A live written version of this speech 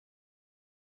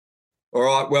All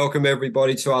right, welcome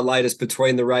everybody to our latest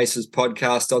Between the Races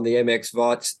podcast on the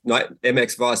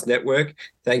MX Vice network.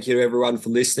 Thank you to everyone for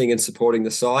listening and supporting the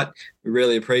site. We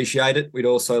really appreciate it. We'd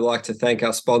also like to thank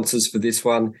our sponsors for this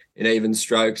one in Even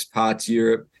Strokes, Parts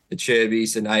Europe, the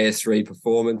Cherbies and AS3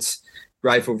 Performance.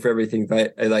 Grateful for everything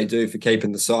they do for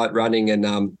keeping the site running,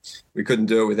 and we couldn't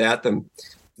do it without them.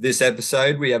 For this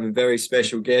episode, we have a very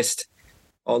special guest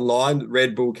online,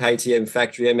 Red Bull KTM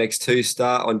Factory MX2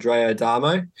 star, Andrea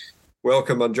Adamo.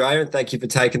 Welcome, Andrea, and thank you for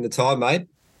taking the time, mate.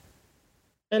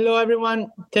 Hello,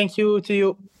 everyone. Thank you to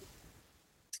you.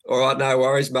 All right, no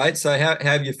worries, mate. So how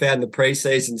have you found the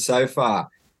pre-season so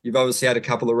far? You've obviously had a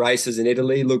couple of races in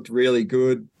Italy, looked really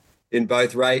good in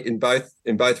both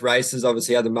races.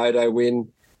 Obviously had the moto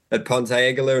win at Ponte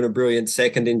Egolo and a brilliant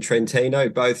second in Trentino,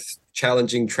 both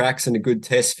challenging tracks and a good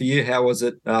test for you. How was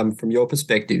it from your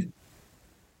perspective?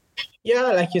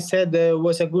 Yeah, like you said, it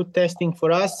was a good testing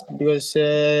for us because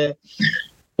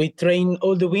we trained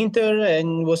all the winter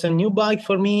and was a new bike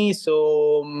for me.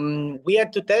 So we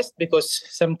had to test because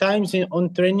sometimes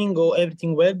on training go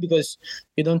everything well because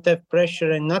you don't have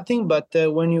pressure and nothing. But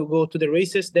when you go to the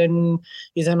races, then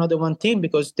is another one thing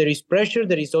because there is pressure,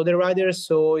 there is other riders.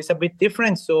 So it's a bit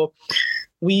different. So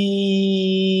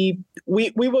we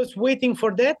was waiting for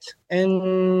that,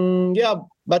 and yeah,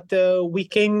 but we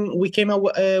came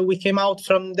out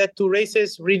from that two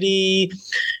races really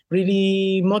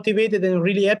motivated and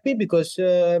really happy because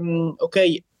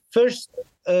first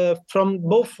from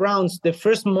both rounds, the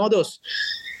first motos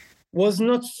was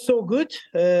not so good,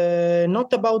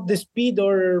 not about the speed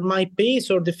or my pace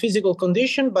or the physical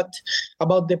condition, but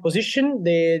about the position,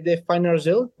 the final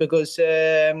result, because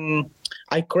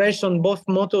I crashed on both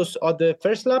motos on the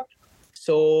first lap.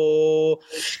 So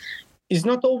it's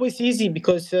not always easy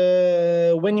because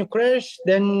when you crash,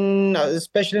 then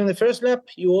especially on the first lap,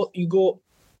 you go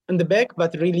in the back,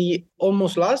 but really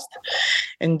almost last.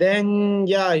 And then,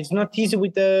 yeah, it's not easy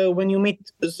with when you meet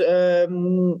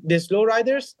the slow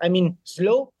riders. I mean,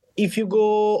 slow. If you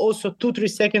go also 2-3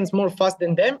 seconds more fast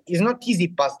than them, it's not easy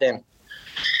past them.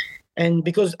 And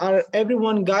because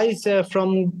everyone guys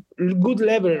from good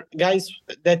level, guys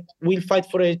that will fight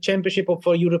for a championship or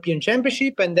for European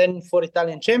championship and then for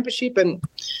Italian championship, and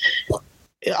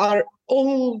are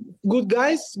all good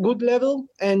guys, good level,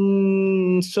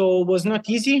 and so it was not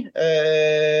easy.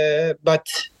 But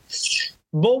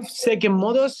both second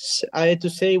motos, I had to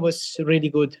say, was really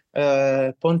good.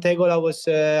 Ponte Egolo was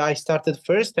I started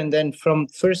first, and then from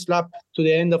first lap to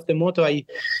the end of the moto, I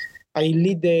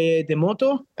lead the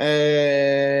moto.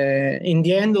 In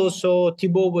the end, also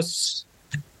Thibaut was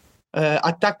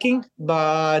attacking,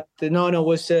 but no,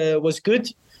 was good.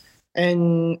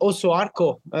 And also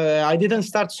Arco, I didn't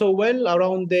start so well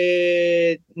around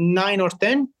the 9 or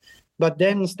 10, but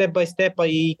then step by step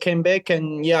I came back,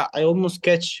 and yeah, I almost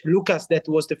catch Lucas. That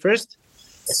was the first,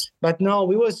 but no,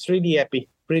 we was really happy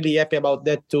about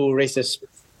that two races.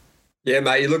 Yeah,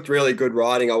 mate, you looked really good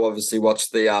riding. I obviously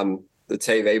watched the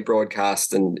TV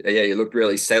broadcast, and yeah, you looked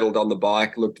really settled on the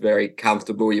bike, looked very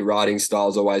comfortable. Your riding style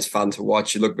is always fun to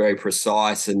watch. You look very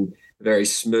precise and very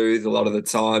smooth a lot of the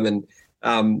time. And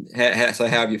how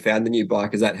have you found the new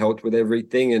bike? Has that helped with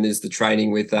everything? And is the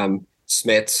training with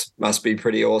Smets must be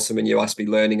pretty awesome, and you must be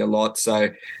learning a lot. So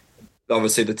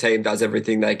obviously the team does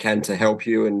everything they can to help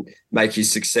you and make you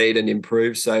succeed and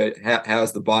improve. So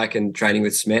how's the bike and training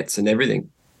with Smets and everything?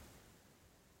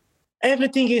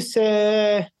 Everything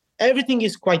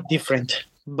is quite different,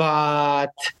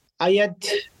 but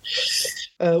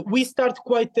we start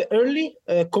quite early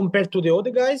compared to the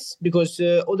other guys because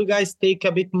other guys take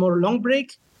a bit more long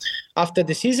break after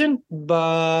the season,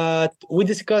 but we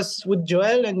discussed with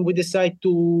Joel and we decide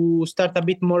to start a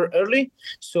bit more early.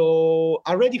 So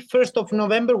already 1st of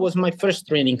November was my first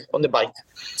training on the bike.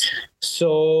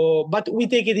 So, but we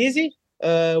take it easy.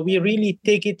 We really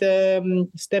take it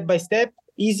step by step,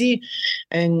 easy.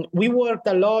 And we worked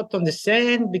a lot on the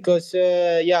sand because,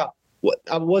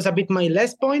 was a bit my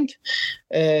last point.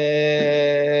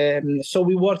 So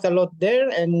we worked a lot there,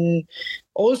 and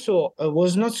also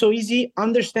was not so easy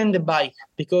understand the bike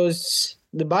because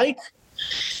the bike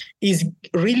is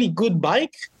really good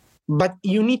bike, but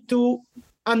you need to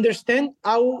understand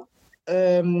how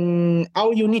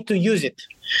you need to use it.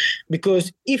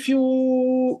 Because if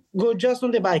you go just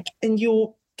on the bike and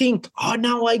you think, oh,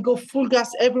 now I go full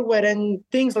gas everywhere and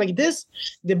things like this,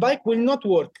 the bike will not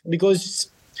work because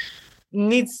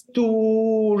needs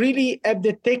to really have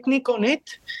the technique on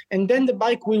it, and then the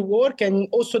bike will work, and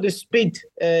also the speed.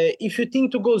 If you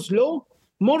think to go slow,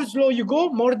 more slow you go,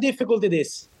 more difficult it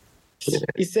is.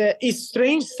 It's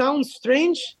strange, sounds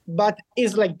strange, but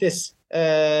it's like this.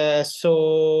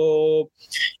 So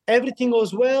everything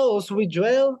goes well. Also with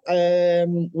Joel,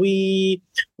 we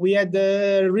had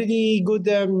a really good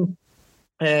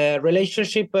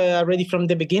relationship already from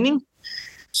the beginning.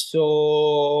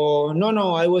 So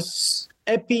no, I was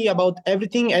happy about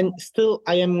everything, and still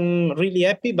I am really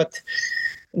happy. But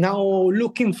now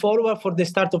looking forward for the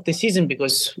start of the season,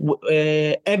 because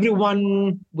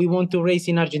everyone we want to race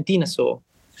in Argentina. So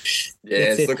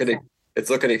yeah, it's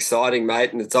looking exciting,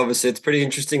 mate. And it's pretty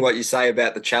interesting what you say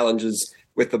about the challenges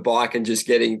with the bike and just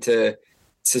getting to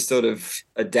sort of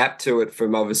adapt to it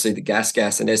from obviously the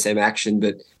gas and SM action.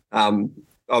 But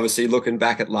obviously looking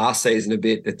back at last season a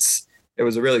bit, it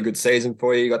was a really good season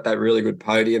for you. You got that really good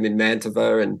podium in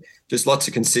Mantova and just lots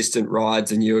of consistent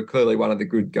rides, and you were clearly one of the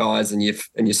good guys, and your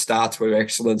starts were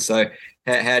excellent. So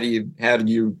how did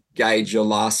you gauge your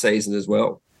last season as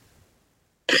well?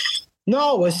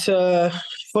 No, it was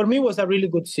for me was a really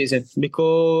good season,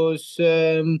 because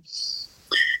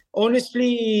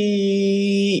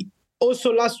honestly,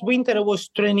 also last winter I was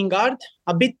training hard,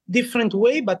 a bit different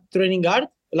way, but training hard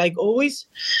like always.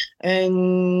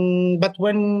 But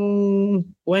when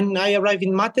I arrived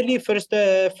in Matterley, first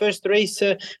race,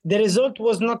 the result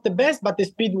was not the best, but the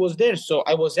speed was there, so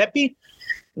I was happy.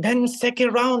 Then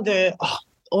second round,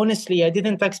 honestly, I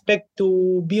didn't expect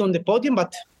to be on the podium,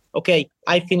 but okay,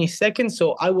 I finished second,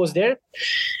 so I was there,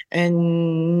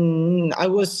 and I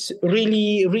was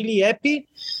really, really happy.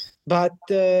 But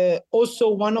also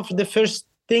one of the first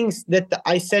things that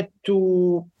I said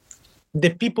to the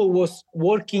people was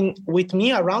working with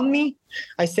me, around me,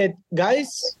 I said,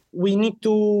 guys, we need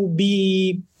to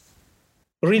be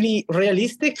really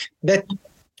realistic, that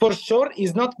for sure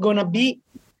is not going to be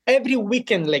every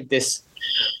weekend like this.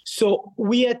 So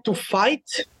we had to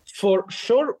fight for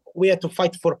sure. We had to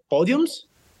fight for podiums,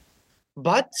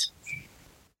 but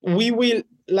we will,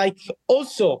 like,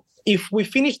 also, if we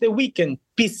finish the weekend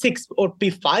P6 or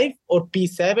P5 or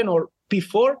P7 or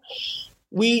P4,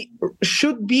 we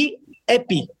should be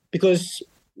happy, because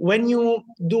when you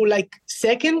do like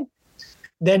second,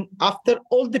 then after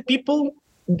all the people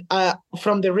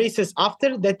from the races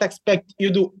after that expect you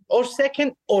do or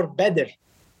second or better.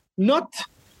 Not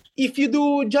if you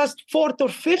do just fourth or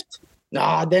fifth,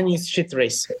 then it's shit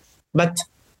race. But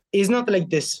it's not like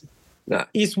this. No.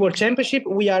 It's World Championship.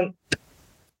 We are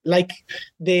like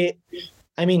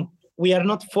we are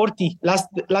not 40.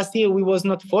 Last year we was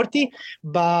not 40,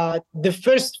 but the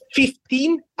first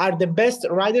 15 are the best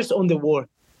riders on the world.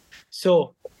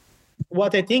 So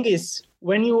what I think is,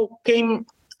 when you came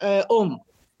home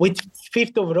with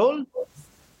fifth overall,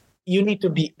 you need to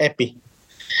be happy.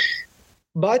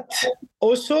 But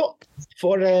also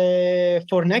for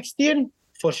next year,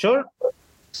 for sure,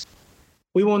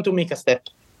 we want to make a step.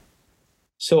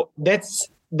 So that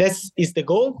is the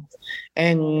goal,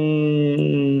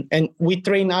 and we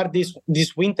train hard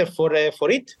this winter for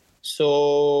it.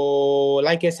 So,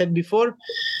 like I said before,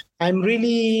 I'm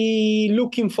really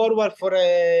looking forward for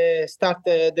start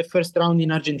the first round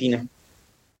in Argentina.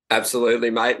 Absolutely,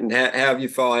 mate. And how have you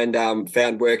found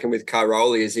working with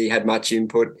Cairoli? Has he had much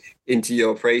input into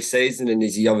your pre-season, and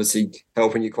is he obviously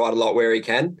helping you quite a lot where he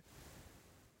can?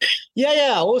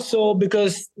 Yeah. Also,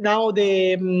 because now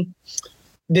the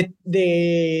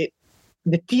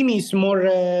team is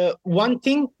more one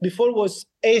thing. Before was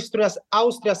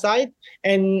Austria side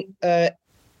and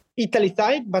Italy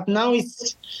side, but now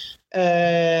it's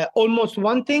almost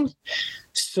one thing.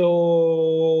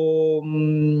 So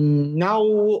now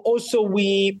also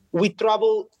we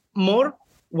travel more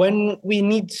when we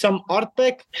need some art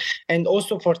pack, and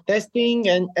also for testing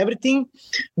and everything.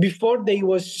 Before they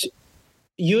was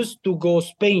used to go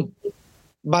Spain,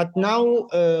 but now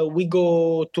we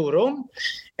go to Rome,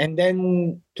 and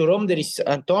then to Rome there is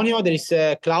Antonio, there is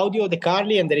Claudio, De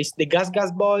Carli, and there is the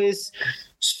Gas boys.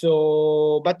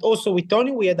 So, but also with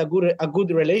Tony we had a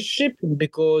good relationship,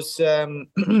 because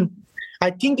I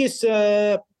think it's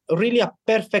really a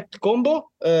perfect combo,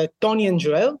 Tony and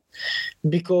Joel,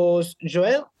 because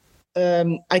Joel,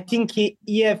 I think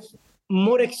he have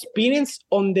more experience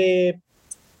on the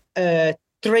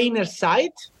trainer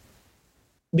side,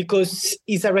 because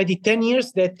he's already 10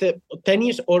 years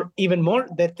or even more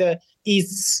that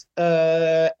is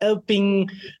helping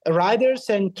riders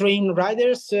and train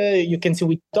riders. You can see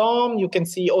with Tom, you can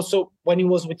see also when he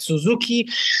was with Suzuki.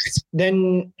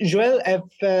 Then Joel have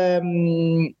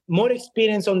more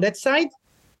experience on that side,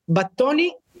 but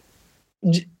Tony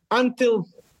until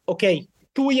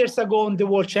 2 years ago on the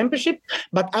World Championship,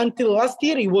 but until last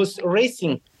year he was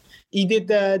racing. He did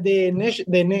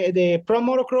the Pro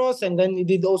Motocross, and then he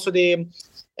did also the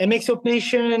MX Up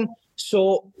Nation.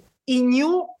 So he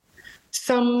knew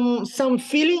some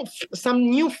feeling, some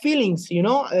new feelings,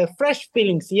 fresh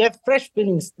feelings. You have fresh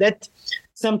feelings that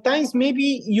sometimes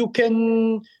maybe you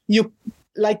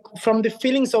like from the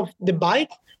feelings of the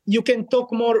bike, you can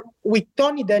talk more with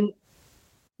Tony than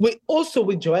also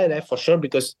with Joel, for sure,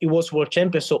 because he was world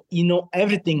champion, so you know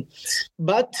everything.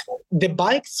 But the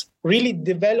bikes really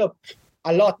develop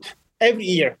a lot every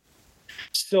year.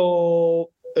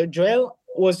 So Joel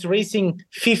was racing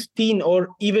 15 or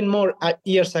even more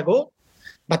years ago,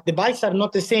 but the bikes are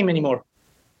not the same anymore.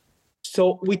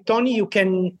 So with Tony, you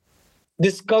can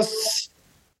discuss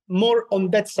more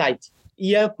on that side.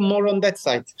 Yeah, more on that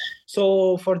side.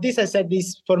 So for this, I said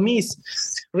this for me is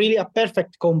really a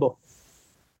perfect combo.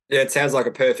 Yeah, it sounds like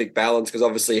a perfect balance because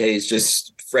obviously he's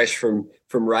just fresh from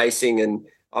racing, and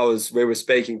we were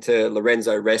speaking to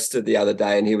Lorenzo Resta the other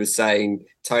day, and he was saying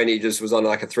Tony just was on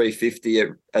like a 350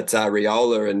 at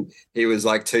Riola, and he was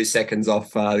like 2 seconds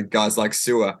off guys like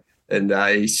Sewer, and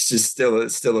he's just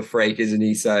still a freak, isn't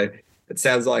he? So it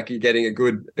sounds like you're getting a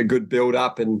good build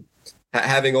up, and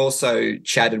having also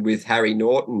chatted with Harry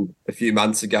Norton a few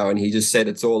months ago, and he just said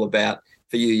it's all about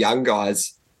for you young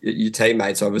guys. Your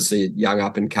teammates, obviously young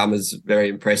up and comers, very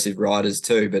impressive riders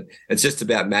too, but it's just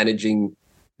about managing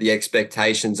the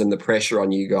expectations and the pressure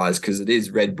on you guys because it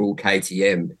is Red Bull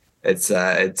KTM. It's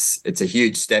a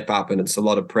huge step up and it's a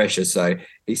lot of pressure. So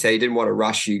he said he didn't want to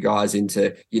rush you guys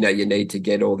into you need to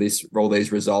get all these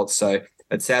results. So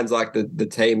it sounds like the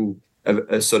team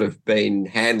have sort of been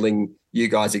handling you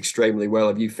guys extremely well.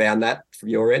 Have you found that from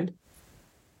your end?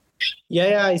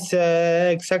 Yeah, it's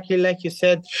exactly like you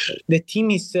said. The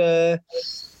team is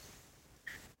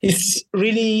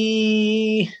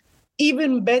really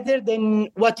even better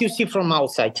than what you see from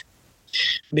outside,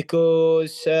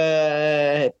 because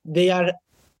they are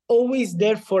always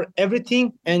there for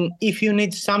everything, and if you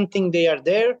need something, they are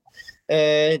there.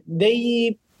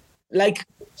 They like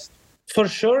for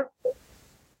sure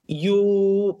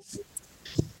you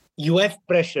have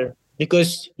pressure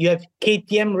because you have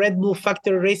KTM Red Bull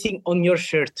Factory Racing on your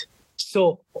shirt.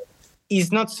 So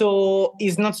it's not so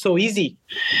easy.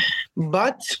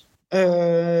 But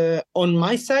on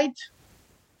my side,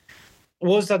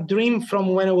 was a dream from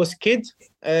when I was a kid.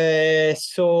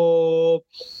 So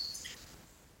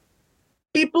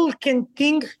people can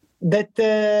think that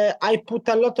I put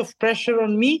a lot of pressure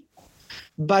on me,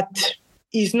 but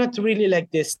it's not really like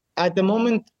this. At the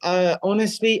moment,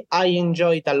 honestly, I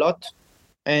enjoy it a lot.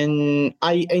 And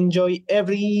I enjoy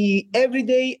every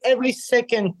day, every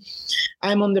second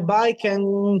I'm on the bike,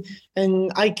 and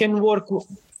I can work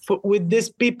with these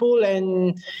people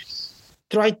and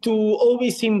try to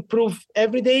always improve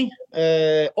every day.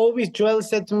 Always Joel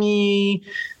said to me,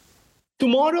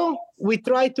 tomorrow we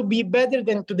try to be better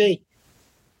than today.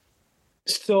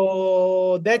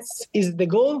 So that is the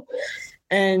goal.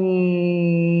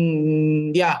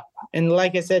 And yeah, and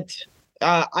like I said,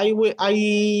 I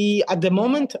at the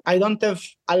moment I don't have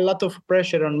a lot of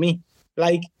pressure on me.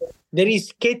 Like there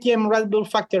is KTM Red Bull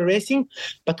Factory Racing,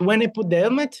 but when I put the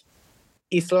helmet,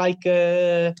 it's like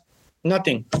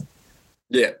nothing.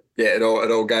 Yeah, it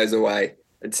all goes away.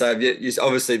 And so you're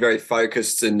obviously a very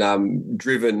focused and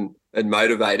driven and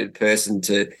motivated person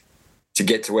to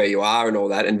get to where you are and all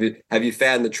that. And have you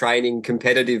found the training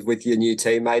competitive with your new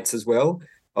teammates as well?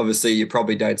 Obviously, you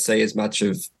probably don't see as much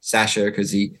of Sasha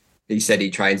because he said he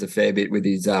trains a fair bit with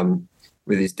his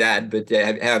dad. But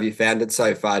yeah, how have you found it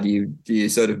so far? Do you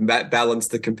sort of balance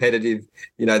the competitive,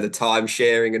 the time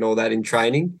sharing and all that in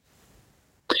training?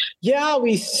 Yeah,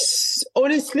 we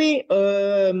honestly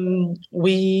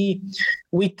we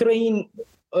train.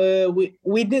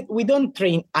 We don't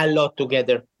train a lot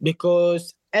together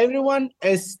because everyone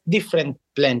has different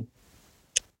plan.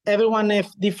 Everyone have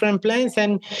different plans,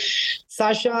 and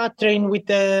Sasha trained with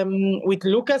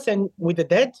Lucas and with the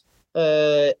dad.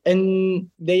 And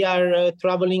they are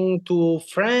traveling to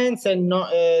France and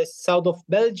south of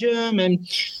Belgium, and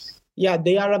yeah,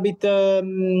 they are a bit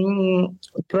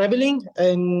traveling,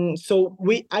 and so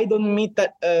I don't meet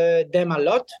them a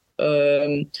lot.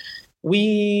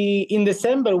 We in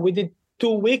December we did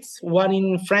 2 weeks, one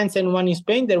in France and one in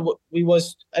Spain. There we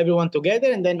was everyone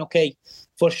together, and then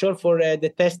for sure for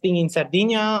the testing in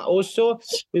Sardinia also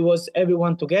we was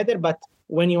everyone together. But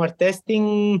when you are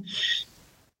testing,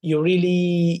 you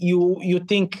really you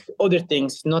think other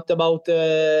things, not about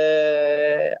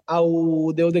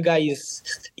how the other guy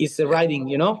is riding,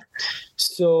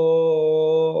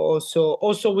 So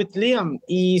also with Liam,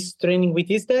 he's training with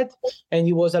his dad, and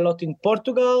he was a lot in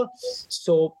Portugal.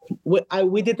 So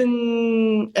we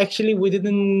didn't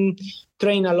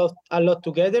train a lot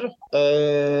together.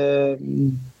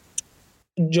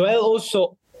 Joel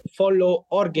also follow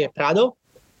Jorge Prado.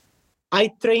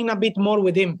 I train a bit more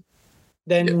with him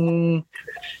than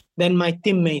my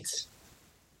teammates.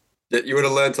 That you would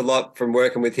have learnt a lot from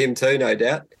working with him too, no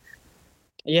doubt.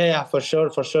 Yeah, for sure.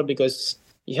 Because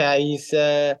he's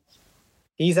a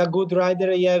good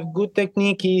rider. He has good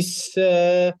technique. He's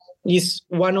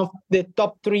one of the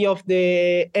top 3 of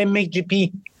the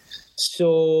MXGP.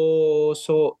 So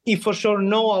he for sure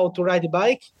know how to ride a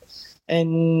bike,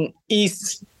 and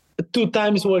he's 2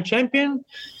 times world champion.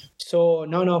 So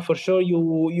no, for sure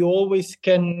you always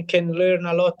can learn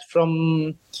a lot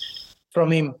from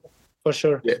him, for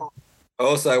sure. Yeah. I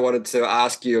also wanted to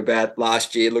ask you about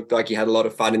last year. It looked like you had a lot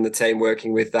of fun in the team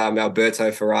working with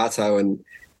Alberto Ferrato, and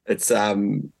it's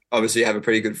obviously you have a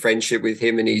pretty good friendship with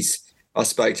him, and I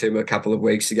spoke to him a couple of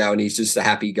weeks ago, and he's just a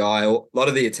happy guy. A lot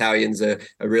of the Italians are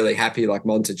really happy, like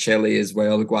Monticelli as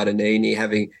well, Guadagnini.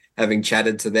 Having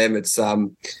chatted to them, it's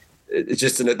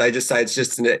just they just say it's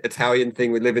just an Italian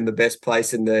thing. We live in the best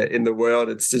place in the world.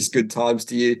 It's just good times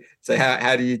to you. So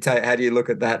how do you look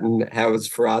at that, and how was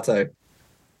Ferrato?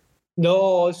 No,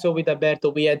 also with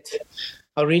Alberto, we had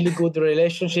a really good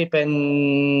relationship,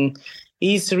 and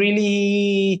he's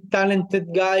really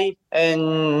talented guy,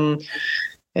 and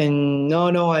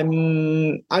no,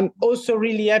 I'm also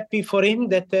really happy for him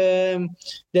that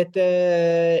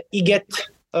he get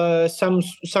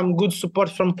some good support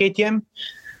from KTM,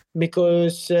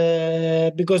 because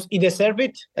he deserved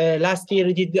it. Last year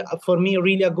he did for me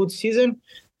really a good season.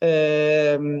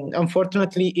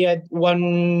 Unfortunately, he had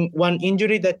one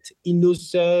injury that he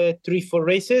lose 3-4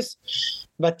 races,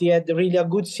 but he had really a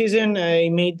good season.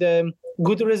 He made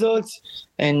good results,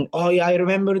 and I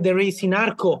remember the race in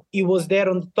Arco. He was there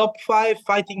on the top 5,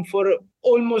 fighting for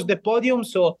almost the podium.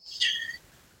 So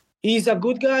he's a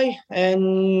good guy,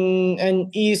 and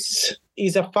he's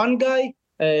a fun guy.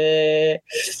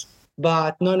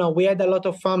 But no, we had a lot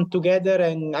of fun together,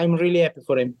 and I'm really happy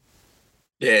for him.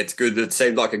 Yeah, it's good. It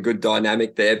seemed like a good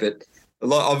dynamic there, but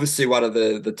obviously one of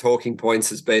the talking points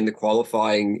has been the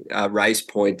qualifying race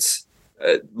points.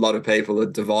 A lot of people are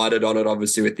divided on it,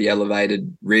 obviously, with the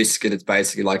elevated risk, and it's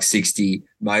basically like 60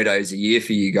 motos a year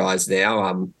for you guys now.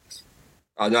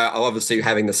 I know obviously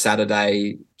having the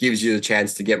Saturday gives you the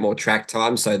chance to get more track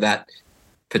time, so that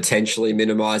potentially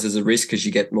minimises the risk because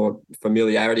you get more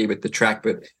familiarity with the track.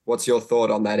 But what's your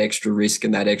thought on that extra risk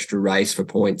and that extra race for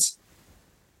points?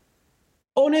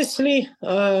 Honestly,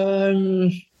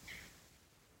 I'm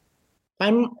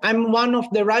one of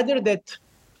the riders that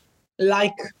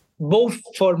like both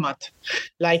format.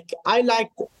 Like I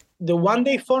like the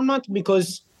one-day format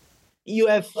because you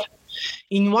have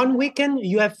in one weekend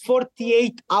you have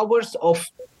 48 hours of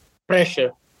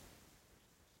pressure,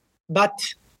 but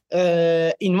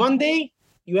in one day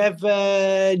you have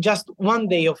just 1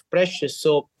 day of pressure.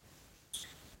 So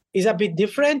it's a bit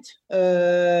different,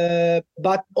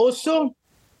 but also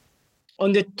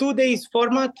on the 2 days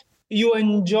format, you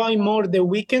enjoy more the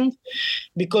weekend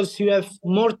because you have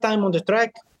more time on the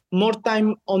track, more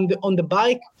time on the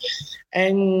bike,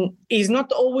 and it's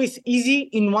not always easy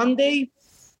in 1 day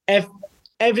have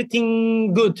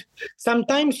everything good.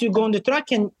 Sometimes you go on the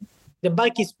track and the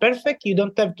bike is perfect, you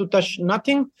don't have to touch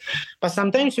nothing, but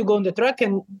sometimes you go on the track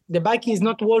and the bike is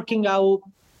not working how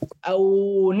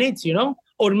needs,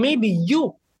 or maybe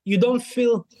you don't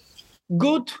feel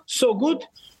so good.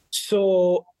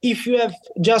 So if you have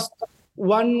just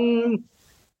one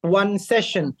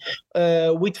session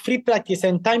with free practice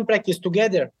and time practice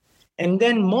together, and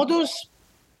then modos,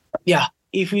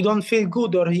 if you don't feel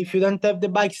good or if you don't have the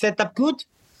bike set up good,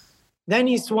 then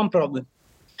it's one problem.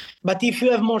 But if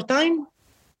you have more time,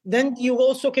 then you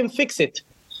also can fix it.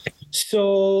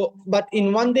 So, but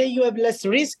in 1 day you have less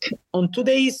risk. On 2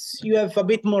 days you have a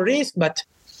bit more risk. But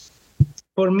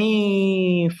for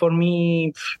me,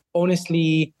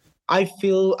 honestly, I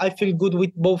feel good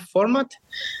with both format,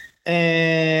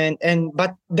 and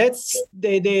but that's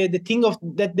the thing of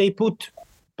that they put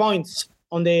points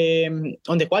on the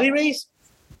quali race.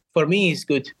 For me, is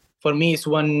good. For me, it's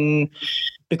one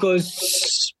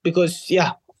because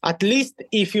at least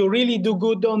if you really do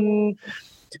good on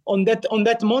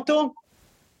that moto,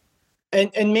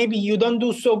 and maybe you don't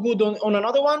do so good on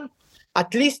another one,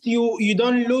 at least you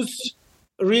don't lose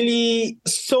really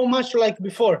so much like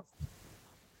before.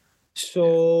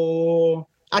 So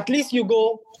at least you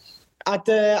go at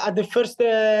the first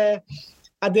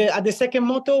at the second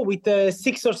moto with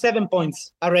 6 or 7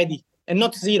 points already and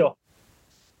not 0.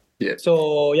 Yeah.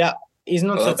 So it's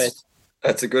not so bad.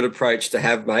 That's a good approach to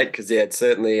have, mate, because, yeah, it's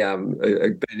certainly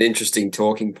an interesting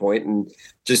talking point. And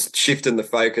just shifting the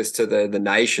focus to the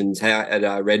nations, how at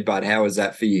Redbud, how was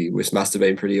that for you? Which must have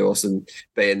been pretty awesome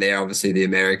being there. Obviously, the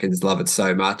Americans love it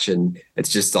so much, and it's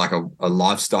just like a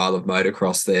lifestyle of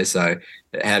motocross there. So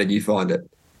how did you find it?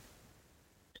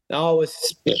 No, it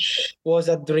was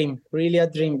a dream, really a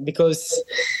dream, because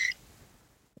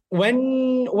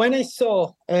when I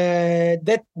saw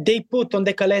that they put on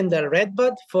the calendar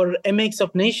Redbud for MX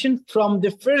of Nation, from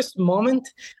the first moment,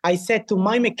 I said to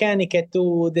my mechanic and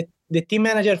to the team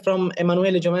manager from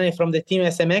Emanuele Giovanni from the team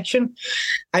SM Action,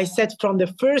 I said from the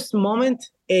first moment,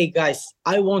 hey guys,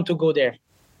 I want to go there.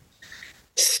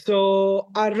 So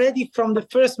already from the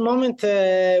first moment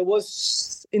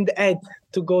was in the head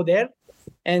to go there.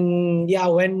 And yeah,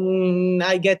 when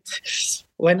I get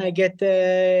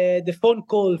the phone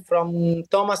call from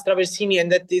Thomas Traversini,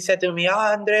 and that he said to me,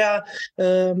 Andrea,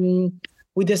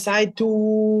 we decide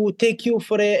to take you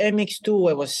for a MX2.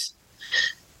 I was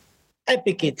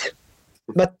happy kid,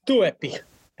 but too happy.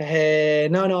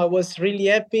 No, I was really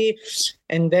happy.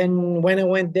 And then when I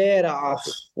went there,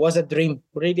 was a dream,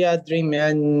 really a dream.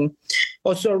 And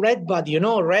also Redbud,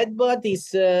 Redbud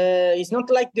is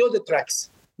not like the other tracks.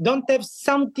 Don't have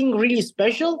something really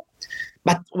special,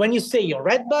 but when you say your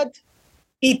Redbud,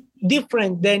 it's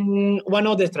different than one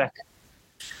other track.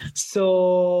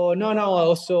 So no,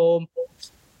 also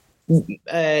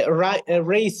a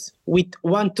race with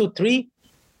 1, 2, 3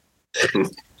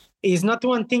 is not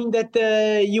one thing that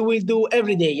you will do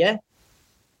every day, yeah.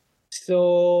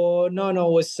 So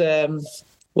no,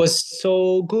 was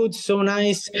so good, so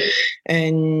nice,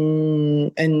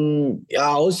 and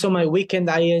also my weekend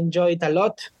I enjoyed a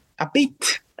lot.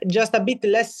 Just a bit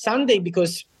less Sunday,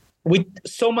 because with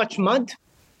so much mud,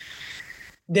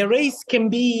 the race can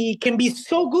be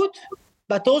so good,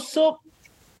 but also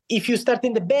if you start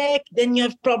in the back, then you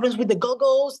have problems with the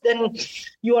goggles, then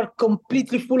you are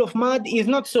completely full of mud. It's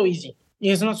not so easy.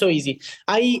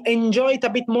 I enjoyed a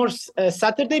bit more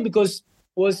Saturday because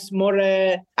was more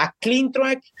a clean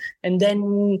track, and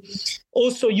then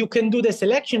also you can do the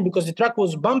selection because the track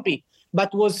was bumpy,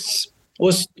 but was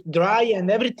dry and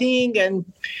everything. And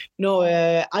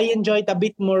I enjoyed a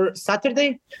bit more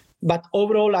Saturday, but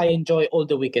overall I enjoy all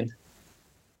the weekend.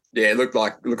 Yeah, it looked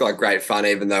like great fun,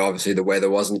 even though obviously the weather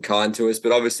wasn't kind to us.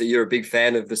 But obviously you're a big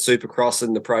fan of the Supercross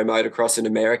and the Pro Motocross in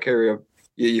America.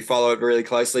 You follow it really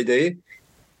closely, do you?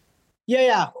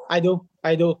 Yeah, I do.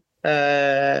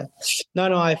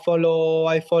 No, I follow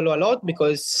a lot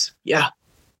because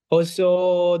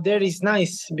also there is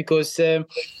nice because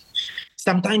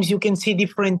sometimes you can see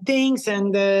different things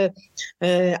and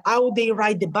how they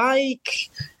ride the bike,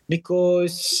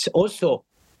 because also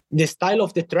the style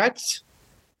of the tracks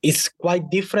is quite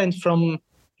different from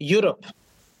Europe.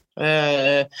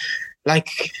 Like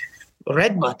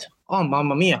Redbud, oh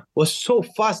mamma mia, was so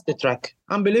fast, the track,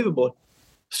 unbelievable.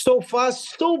 So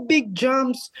fast, so big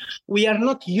jumps. We are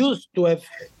not used to have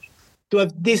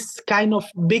this kind of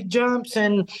big jumps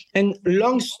and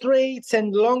long straights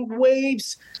and long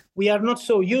waves. We are not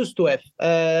so used to it.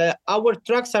 Our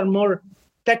tracks are more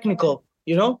technical,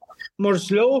 more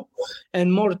slow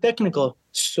and more technical.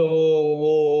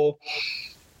 So,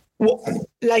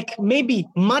 like maybe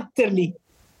Matterley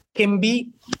can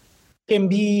be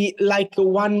like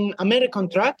one American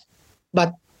track,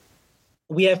 but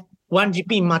we have one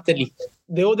GP Matterley.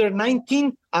 The other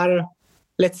 19 are,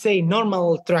 let's say,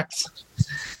 normal tracks.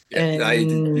 Yeah, no,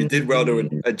 you did well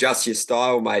to adjust your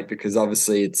style, mate, because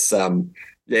obviously it's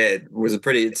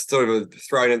it's sort of a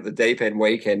thrown at the deep end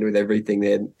weekend with everything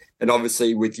there. And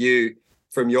obviously with you,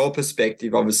 from your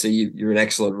perspective, obviously you're an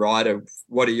excellent rider.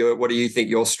 What do you think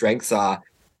your strengths are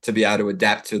to be able to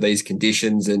adapt to these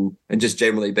conditions and just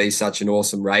generally be such an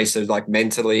awesome racer, like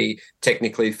mentally,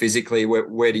 technically, physically?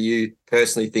 Where do you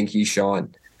personally think you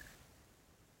shine?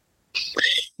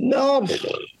 No,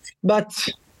 but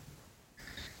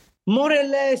more or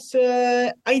less,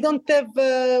 I don't have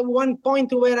one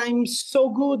point where I'm so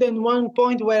good and one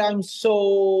point where I'm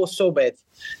so bad.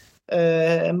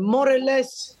 More or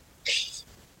less,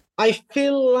 I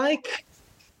feel like,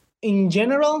 in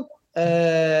general,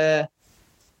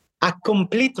 a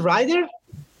complete rider,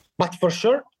 but for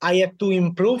sure I have to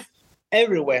improve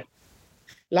everywhere.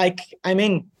 I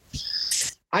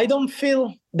don't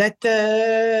feel that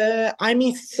I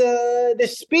miss the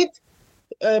speed,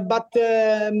 but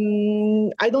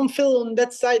I don't feel on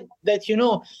that side that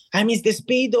I miss the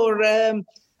speed, or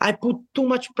I put too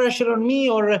much pressure on me,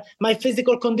 or my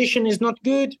physical condition is not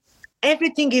good.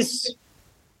 Everything is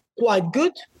quite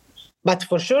good, but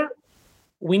for sure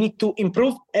we need to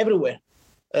improve everywhere.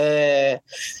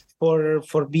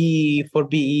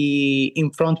 be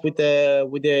in front with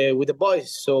the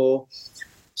boys.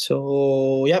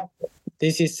 So yeah,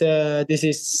 this is this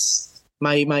is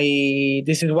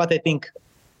what I think.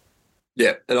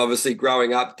 Yeah, and obviously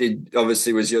growing up,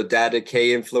 was your dad a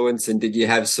key influence, and did you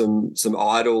have some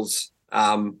idols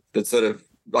that sort of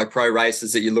like pro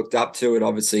racers that you looked up to? And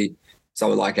obviously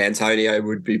someone like Antonio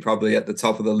would be probably at the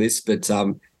top of the list, but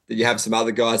did you have some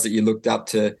other guys that you looked up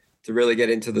to really get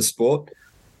into the sport?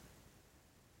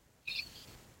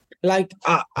 Like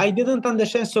I didn't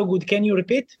understand so good. Can you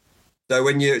repeat? So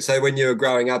when you were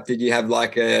growing up, did you have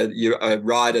like a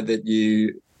rider that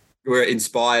you were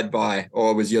inspired by,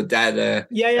 or was your dad a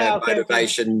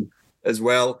motivation as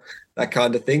well, that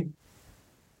kind of thing?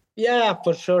 Yeah,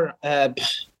 for sure.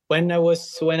 When I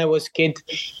was kid,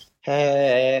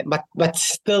 but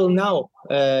still now,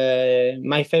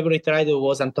 my favorite rider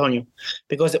was Antonio,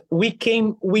 because we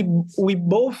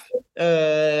both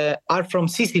are from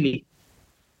Sicily.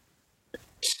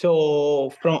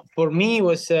 So for me it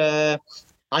was I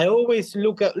always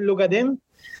look at him,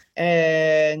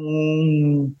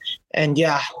 and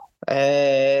yeah,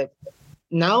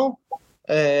 now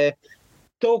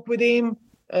talk with him,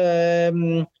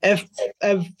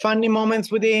 have funny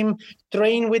moments with him,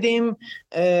 train with him,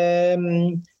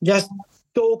 just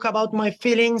talk about my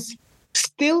feelings.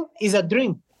 Still is a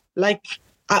dream. Like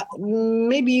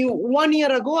maybe 1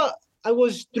 year ago I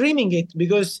was dreaming it,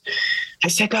 because I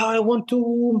said, I want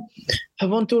to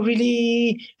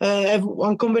really have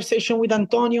one conversation with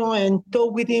Antonio and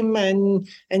talk with him and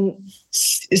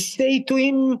say to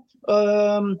him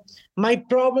my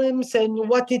problems and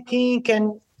what he think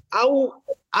and how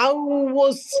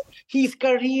was his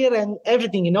career and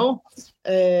everything, you know.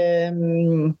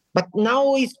 But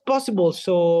now it's possible.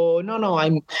 So no,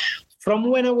 I'm from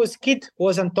when I was kid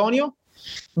was Antonio,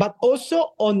 but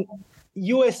also on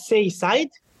USA side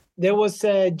there was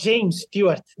James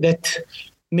Stewart that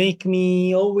make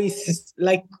me always,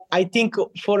 like, I think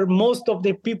for most of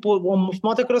the people,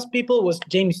 motocross people, was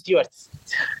James Stewart.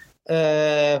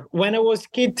 When I was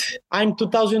kid, I'm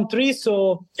 2003,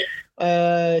 so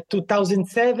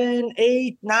 2007,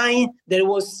 8, 9, there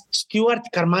was Stuart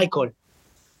Carmichael.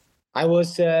 I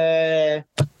was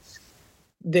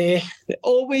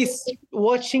always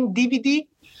watching DVD,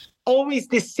 always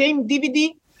the same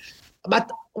DVD, but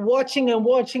watching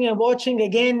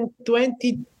again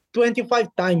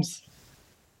 20-25 times.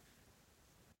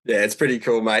 Yeah, it's pretty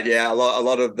cool, mate. Yeah, a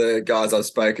lot of the guys I've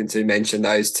spoken to mention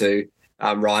those two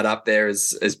right up there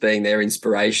as being their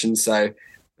inspiration. So,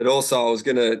 but also I was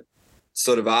going to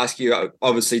sort of ask you,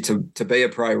 obviously to be a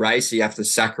pro racer, you have to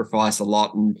sacrifice a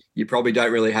lot, and you probably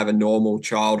don't really have a normal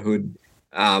childhood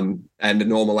and a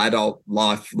normal adult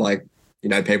life like, you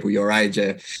know, people your age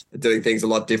are doing things a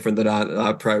lot different than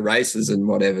are pro racers and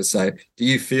whatever. So do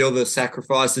you feel the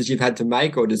sacrifices you've had to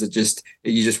make, or does it just,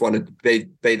 you just want to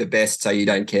be the best so you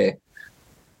don't care?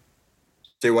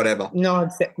 Do whatever. No,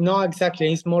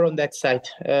 exactly. It's more on that side.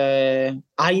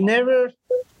 I never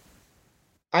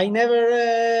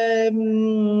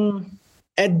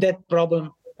had that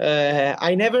problem.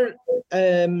 I never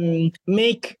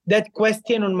make that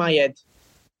question on my head.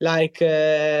 Like,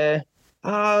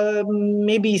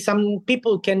 maybe some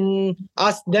people can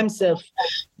ask themselves,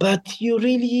 but you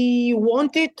really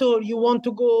want it, or you want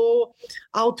to go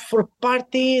out for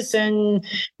parties and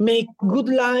make good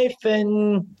life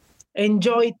and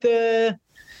enjoy it?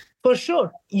 For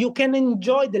sure, you can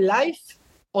enjoy the life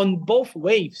on both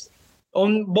ways,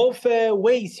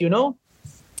 you know.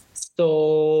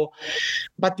 So,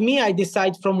 but me, I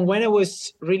decide from when I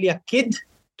was really a kid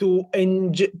to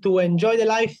enjoy the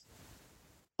life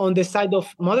on the side of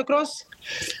motocross.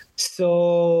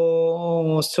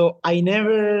 So I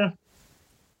never,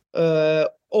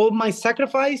 all my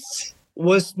sacrifice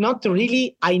was not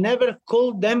really, I never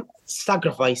called them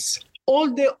sacrifice. All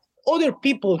the other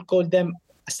people call them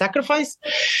sacrifice,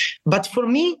 but for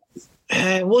me,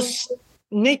 was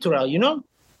natural, you know.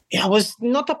 Yeah, it was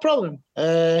not a problem.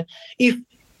 I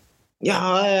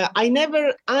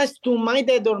never asked to my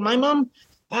dad or my mom,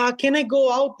 can I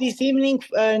go out this evening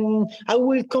and I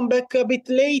will come back a bit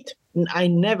late? I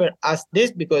never asked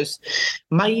this, because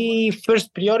my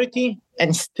first priority,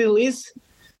 and still is,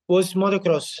 was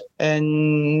motocross.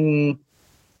 And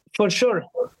for sure,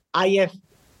 I have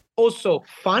also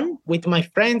fun with my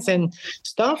friends and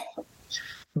stuff,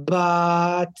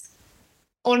 but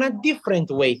on a different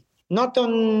way, not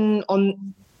on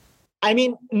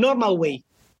normal way,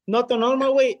 not a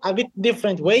normal way, a bit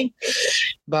different way.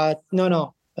 But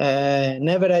no,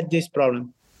 never had this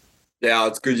problem. Yeah,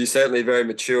 it's good. You're certainly very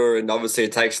mature, and obviously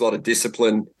it takes a lot of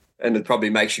discipline, and it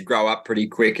probably makes you grow up pretty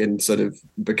quick and sort of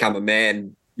become a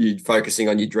man, you focusing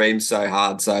on your dreams so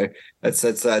hard. So it's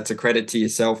a credit to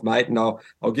yourself, mate. And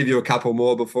I'll give you a couple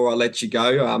more before I let you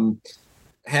go.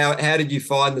 How did you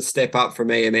find the step up from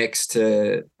EMX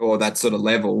to, or that sort of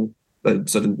level, the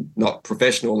sort of not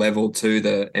professional level, to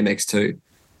the MX2?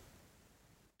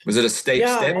 Was it a steep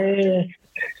step?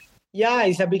 Yeah,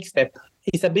 it's a big step.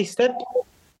 It's a big step.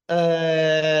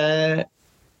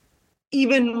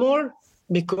 Even more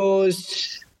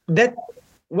because that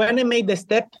when I made the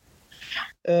step,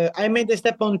 I made the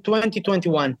step on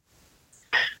 2021.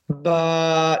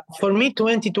 But for me,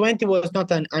 2020 was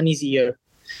not an easy year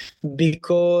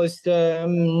because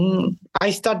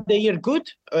I started the year good.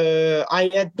 I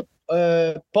had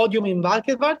podium in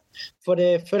Valkenswaard for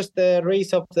the first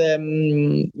race of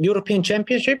the European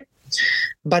Championship.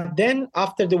 But then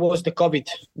after there was the COVID,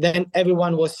 then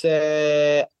everyone was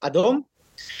at home.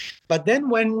 But then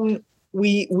when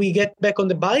we get back on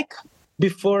the bike,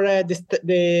 before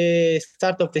the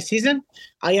start of the season,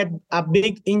 I had a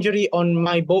big injury on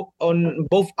on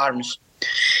both arms,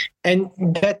 and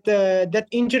that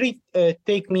injury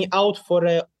take me out for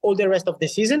all the rest of the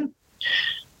season.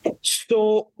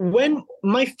 So when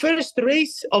my first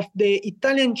race of the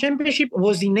Italian Championship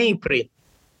was in April,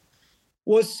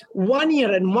 was 1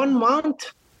 year and 1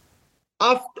 month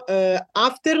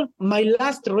after my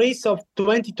last race of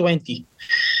 2020.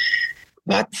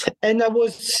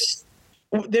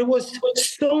 There was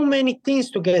so many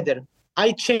things together.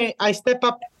 I step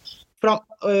up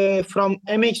from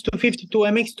MX250 to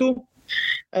MX2,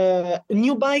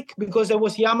 new bike because I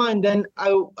was Yamaha, and then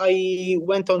I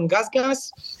went on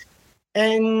gas,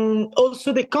 and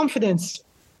also the confidence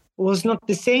was not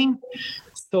the same,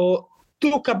 so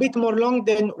took a bit more long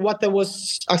than what I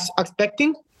was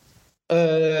expecting.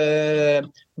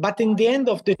 But in the end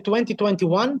of the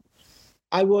 2021.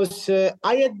 I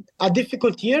had a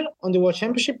difficult year on the World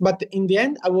Championship, but in the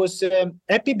end, I was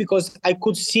happy because I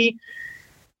could see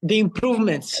the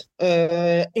improvements.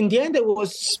 In the end, it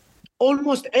was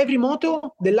almost every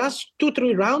moto, the last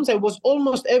 2-3 rounds, I was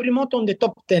almost every moto on the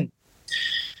top 10.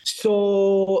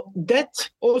 So that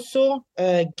also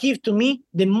gave to me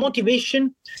the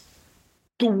motivation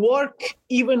to work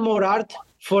even more hard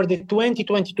for the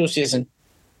 2022 season.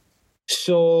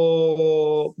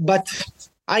 So, but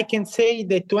I can say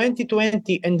the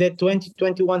 2020 and the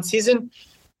 2021 season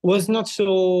was not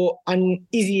so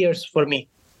easy years for me.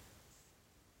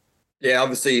 Yeah,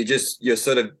 obviously you're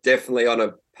sort of definitely on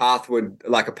a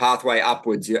pathway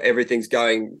upwards. Everything's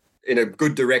going in a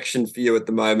good direction for you at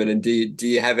the moment. And do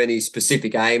you have any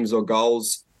specific aims or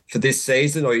goals for this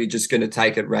season, or are you just going to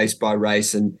take it race by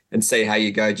race and see how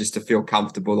you go just to feel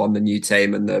comfortable on the new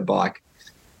team and the bike?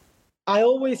 I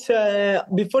always,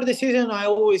 before the season, I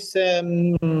always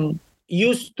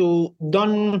used to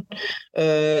don't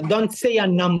say a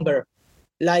number.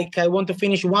 Like I want to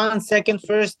finish 1 second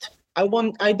first. I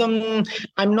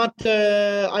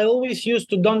always used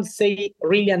to don't say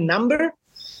really a number.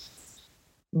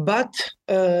 But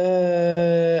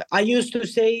I used to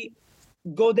say,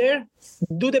 go there,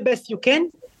 do the best you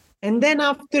can. And then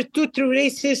after 2-3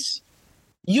 races,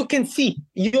 you can see,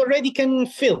 you already can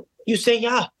feel. You say,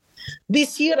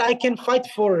 this year I can fight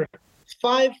for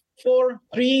 5, 4,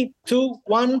 3, 2,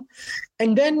 1.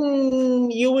 And then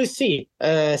you will see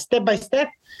step by step.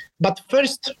 But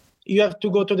first, you have to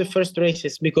go to the first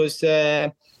races because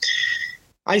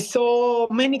I saw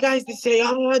many guys, they say,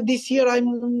 this year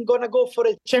I'm going to go for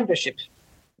a championship.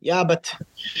 Yeah, but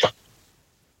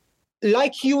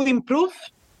like you improve,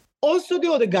 also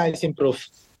the other guys improve.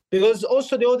 Because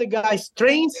also the other guys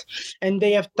trains and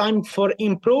they have time for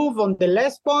improve on the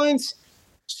last points.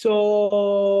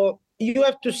 So you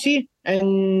have to see,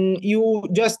 and you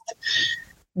just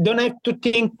don't have to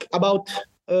think about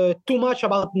too much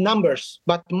about numbers,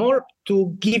 but more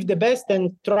to give the best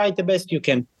and try the best you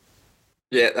can.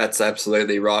 Yeah, that's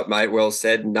absolutely right, mate. Well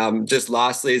said. And just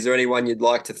lastly, is there anyone you'd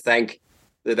like to thank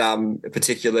that,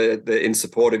 particularly in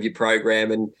support of your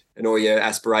program and all your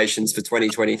aspirations for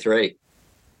 2023?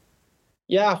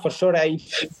 Yeah, for sure.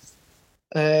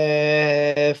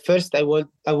 First, I would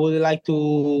like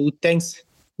to thank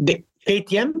the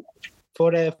KTM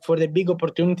for the big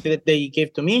opportunity that they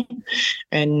gave to me,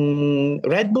 and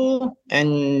Red Bull,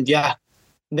 and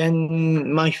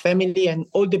then my family and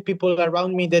all the people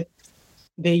around me that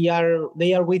they are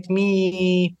with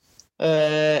me,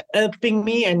 helping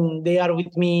me, and they are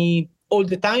with me all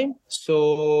the time.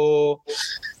 So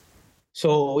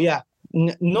yeah.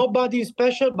 Nobody is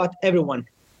special, but everyone.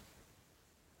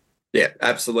 Yeah,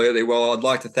 absolutely. Well, I'd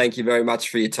like to thank you very much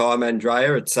for your time,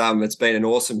 Andrea. It's been an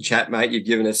awesome chat, mate. You've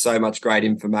given us so much great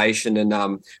information, and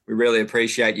we really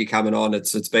appreciate you coming on.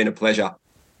 It's been a pleasure.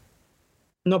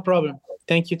 No problem.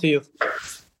 Thank you to you.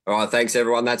 All right, thanks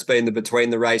everyone. That's been the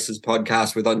Between the Races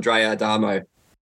podcast with Andrea Adamo.